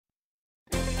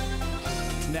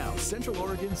Now, Central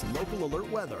Oregon's local alert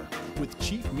weather with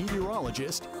Chief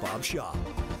Meteorologist Bob Shaw.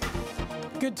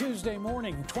 Good Tuesday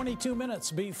morning, 22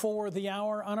 minutes before the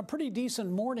hour on a pretty decent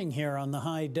morning here on the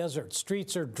high desert.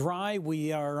 Streets are dry.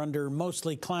 We are under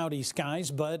mostly cloudy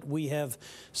skies, but we have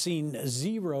seen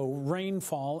zero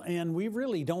rainfall, and we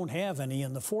really don't have any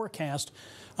in the forecast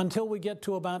until we get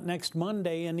to about next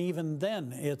Monday, and even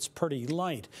then it's pretty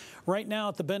light. Right now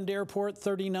at the Bend Airport,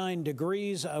 39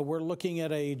 degrees. We're looking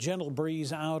at a gentle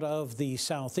breeze out of the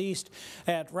southeast.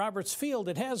 At Roberts Field,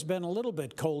 it has been a little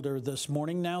bit colder this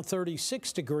morning, now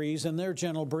 36 degrees, and their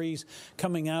gentle breeze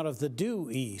coming out of the due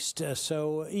east.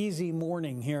 So easy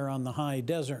morning here on the high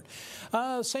desert.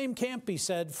 Same can't be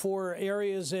said for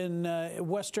areas in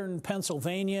western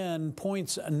Pennsylvania and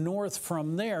points north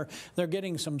from there. They're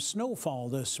getting some snowfall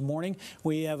this morning.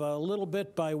 We have a little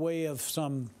bit by way of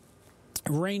some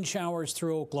rain showers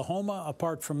through Oklahoma.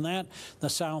 Apart from that, the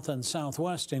south and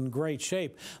southwest in great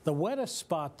shape. The wettest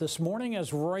spot this morning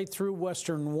is right through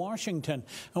western Washington.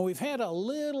 And we've had a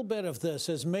little bit of this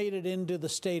has made it into the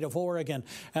state of Oregon.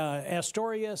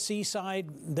 Astoria,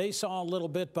 Seaside, they saw a little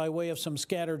bit by way of some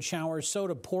scattered showers. So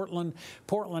did Portland.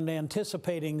 Portland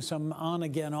anticipating some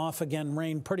on-again, off-again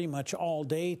rain pretty much all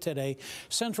day today.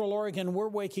 Central Oregon, we're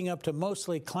waking up to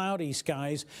mostly cloudy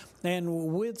skies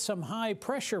and with some high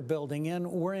pressure building in.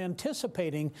 We're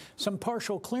anticipating some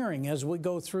partial clearing as we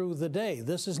go through the day.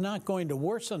 This is not going to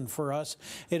worsen for us.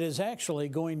 It is actually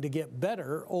going to get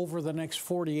better over the next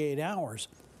 48 hours.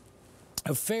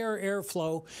 A fair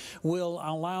airflow will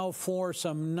allow for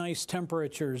some nice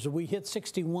temperatures. We hit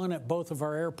 61 at both of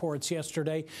our airports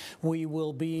yesterday. We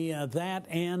will be that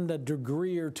and a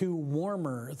degree or two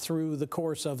warmer through the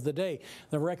course of the day.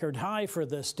 The record high for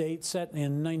this date, set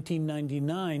in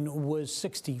 1999, was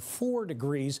 64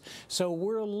 degrees. So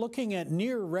we're looking at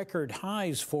near record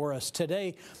highs for us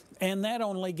today. And that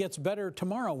only gets better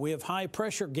tomorrow. We have high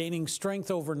pressure gaining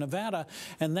strength over Nevada,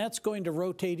 and that's going to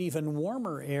rotate even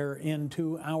warmer air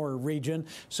into our region.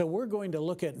 So we're going to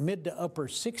look at mid to upper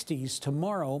 60s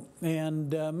tomorrow,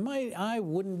 and I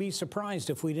wouldn't be surprised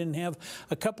if we didn't have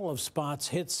a couple of spots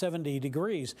hit 70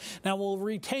 degrees. Now we'll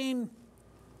retain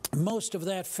most of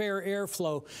that fair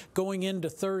airflow going into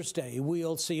Thursday.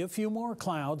 We'll see a few more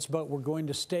clouds, but we're going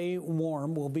to stay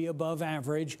warm. We'll be above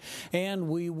average, and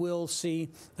we will see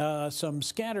some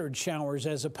scattered showers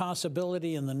as a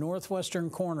possibility in the northwestern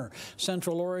corner.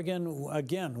 Central Oregon,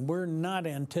 again, we're not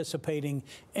anticipating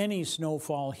any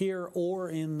snowfall here or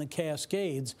in the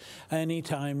Cascades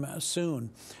anytime soon.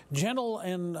 Gentle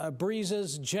and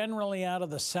breezes generally out of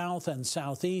the south and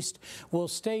southeast will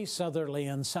stay southerly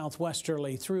and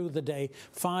southwesterly through the day,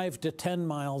 5 to 10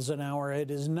 miles an hour.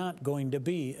 It is not going to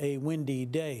be a windy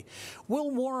day. We'll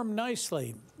warm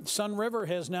nicely. Sun River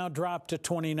has now dropped to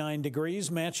 29 degrees,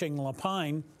 matching La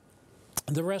Pine.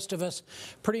 The rest of us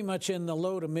pretty much in the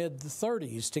low to mid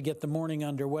 30s to get the morning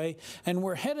underway. And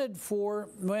we're headed for,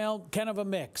 well, kind of a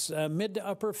mix. Mid to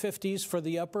upper 50s for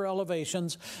the upper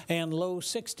elevations and low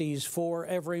 60s for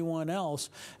everyone else.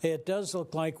 It does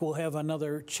look like we'll have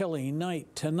another chilly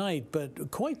night tonight,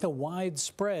 but quite the wide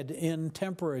spread in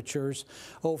temperatures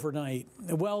overnight.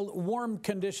 Well, warm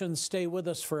conditions stay with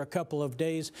us for a couple of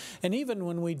days. And even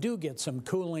when we do get some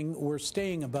cooling, we're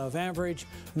staying above average.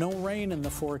 No rain in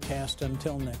the forecast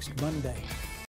until next Monday.